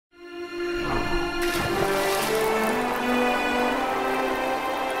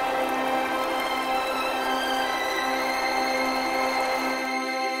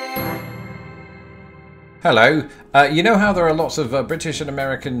Hello. You know how there are lots of British and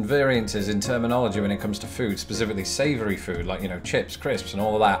American variances in terminology when it comes to food, specifically savoury food, like, you know, chips, crisps and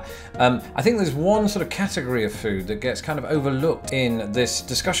all of that. I think there's one sort of category of food that gets kind of overlooked in this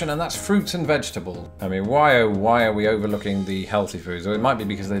discussion, and that's fruits and vegetables. I mean, why are we overlooking the healthy foods? Or it might be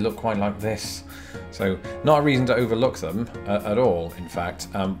because they look quite like this. So, not a reason to overlook them at all, in fact.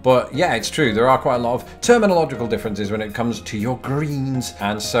 But yeah, it's true, there are quite a lot of terminological differences when it comes to your greens.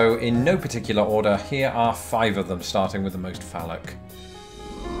 And so, in no particular order, here are 5 of them, starting with the most phallic.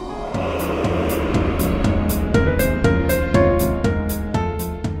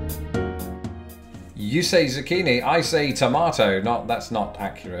 You say zucchini, I say tomato. That's not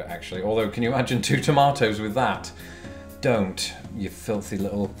accurate, actually. Although, can you imagine 2 tomatoes with that? Don't, you filthy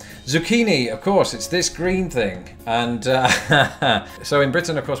little... Zucchini, of course, it's this green thing. And so in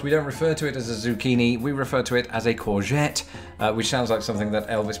Britain, of course, we don't refer to it as a zucchini, we refer to it as a courgette, which sounds like something that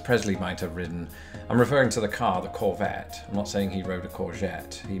Elvis Presley might have ridden. I'm referring to the car, the Corvette. I'm not saying he rode a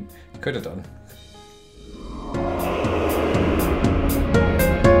courgette. He could have done.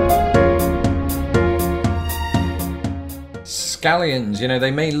 Scallions, you know, they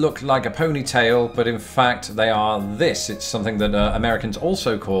may look like a ponytail, but in fact they are this. It's something that Americans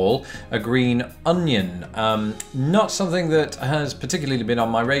also call a green onion. Not something that has particularly been on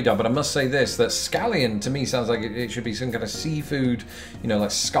my radar, but I must say this, that scallion to me sounds like it should be some kind of seafood, you know,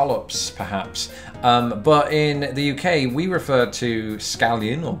 like scallops perhaps. But in the UK we refer to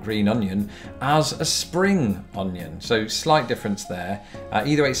scallion or green onion as a spring onion. So slight difference there.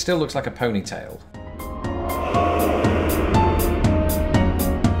 Either way, it still looks like a ponytail.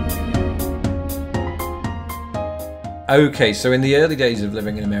 Okay, so in the early days of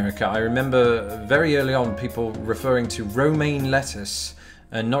living in America, I remember very early on people referring to romaine lettuce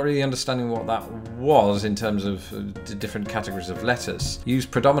and not really understanding what that was in terms of the different categories of lettuce.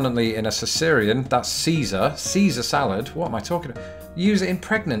 Used predominantly in a Caesarean, that's Caesar salad, what am I talking about? Use it in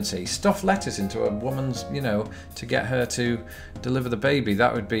pregnancy, stuff lettuce into a woman's, you know, to get her to deliver the baby.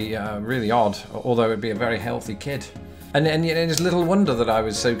 That would be really odd, although it would be a very healthy kid. And it's little wonder that I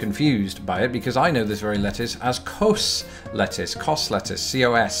was so confused by it, because I know this very lettuce as Cos lettuce,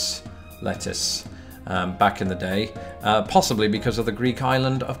 C-O-S lettuce, back in the day, possibly because of the Greek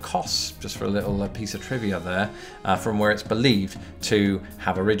island of Kos, just for a little piece of trivia there, from where it's believed to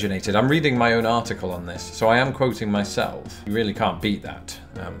have originated. I'm reading my own article on this, so I am quoting myself. You really can't beat that.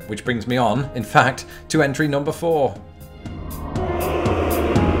 Which brings me on, in fact, to entry number 4.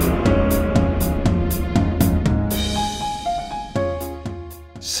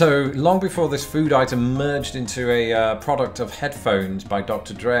 So, long before this food item merged into a product of headphones by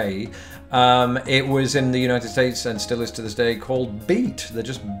Dr. Dre, it was in the United States, and still is to this day, called beat. They're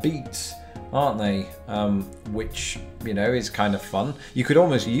just beats, aren't they? Which, you know, is kind of fun. You could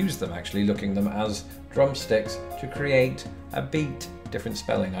almost use them, actually, looking them as drumsticks to create a beat. Different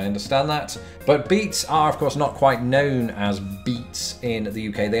spelling, I understand that. But beets are, of course, not quite known as beets in the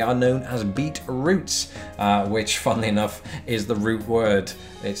UK. They are known as beetroots, which, funnily enough, is the root word.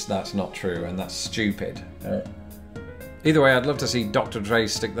 That's not true, and that's stupid. Either way, I'd love to see Dr. Dre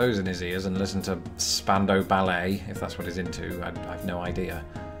stick those in his ears and listen to Spandau Ballet, if that's what he's into. I've no idea.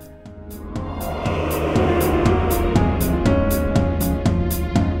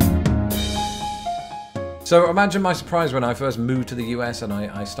 So imagine my surprise when I first moved to the US and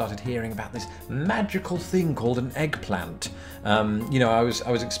I started hearing about this magical thing called an eggplant. You know, I was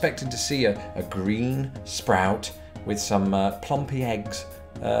expecting to see a green sprout with some plumpy eggs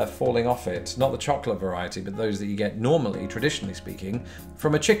falling off it. Not the chocolate variety, but those that you get normally, traditionally speaking,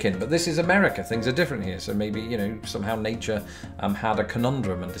 from a chicken. But this is America, things are different here. So maybe, you know, somehow nature had a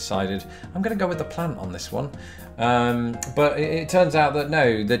conundrum and decided, I'm going to go with the plant on this one. But it turns out that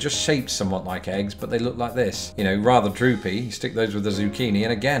no, they're just shaped somewhat like eggs, but they look like this. You know, rather droopy. You stick those with a zucchini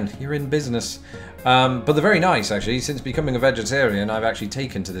and again, you're in business. But they're very nice, actually. Since becoming a vegetarian, I've actually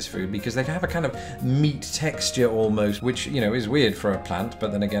taken to this food because they have a kind of meat texture almost, which, you know, is weird for a plant.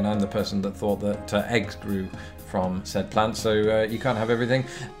 But then again, I'm the person that thought that eggs grew from said plant, so you can't have everything.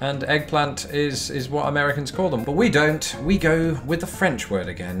 And eggplant is what Americans call them. But we don't. We go with the French word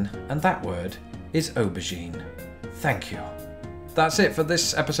again, and that word is aubergine. Thank you. That's it for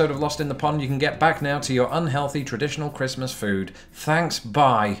this episode of Lost in the Pond. You can get back now to your unhealthy traditional Christmas food. Thanks,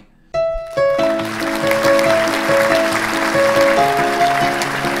 bye.